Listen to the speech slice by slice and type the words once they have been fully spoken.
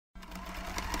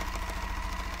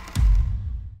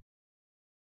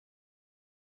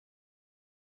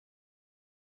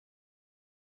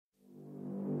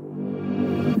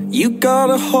You got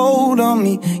a hold on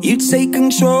me, you take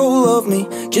control of me.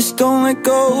 Just don't let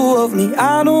go of me,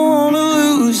 I don't wanna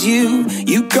lose you.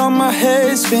 You got my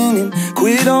head spinning,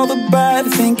 quit all the bad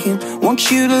thinking.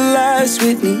 Want you to last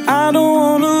with me, I don't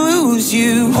wanna lose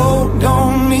you. Hold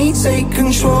on me, take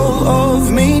control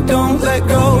of me. Don't let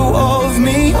go of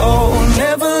me, oh,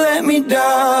 never let me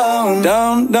down.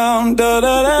 Down, down, da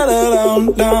da da da, down,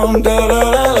 down, da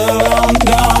da da da, down,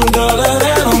 down, da da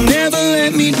da da. Never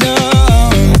let me down.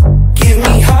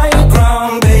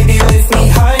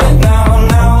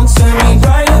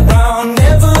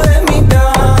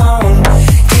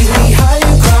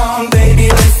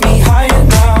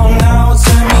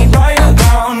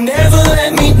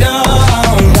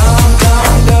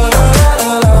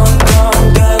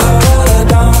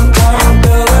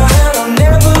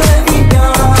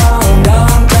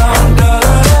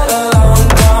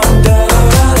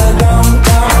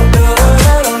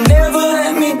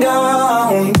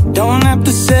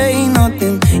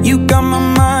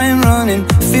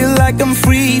 I'm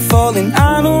free falling,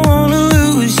 I don't wanna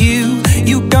lose you.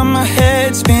 You got my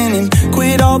head spinning,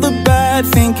 quit all the bad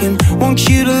thinking. Want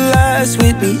you to last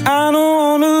with me, I don't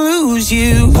wanna lose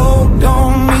you. Hold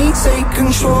on me, take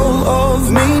control of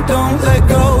me. Don't let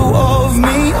go of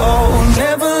me, oh,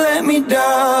 never let me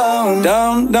down.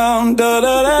 Down, down, da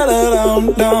da da da,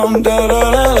 down, down, da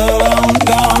da da da, down,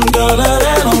 down, da da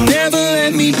da da. Never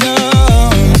let me down.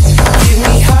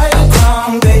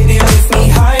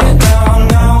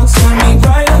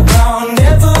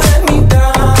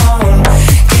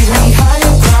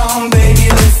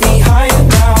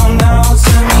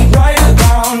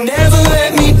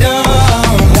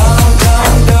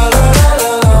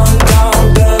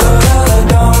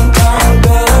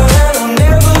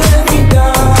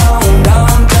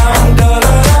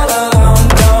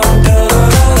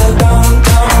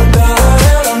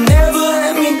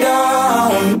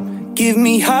 Give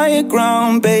me higher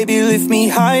ground, baby, lift me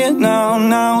higher now,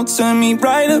 now. Turn me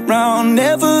right around,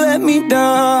 never let me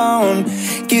down.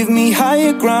 Give me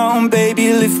higher ground,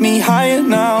 baby, lift me higher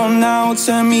now, now.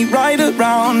 Turn me right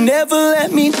around, never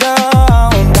let me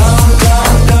down.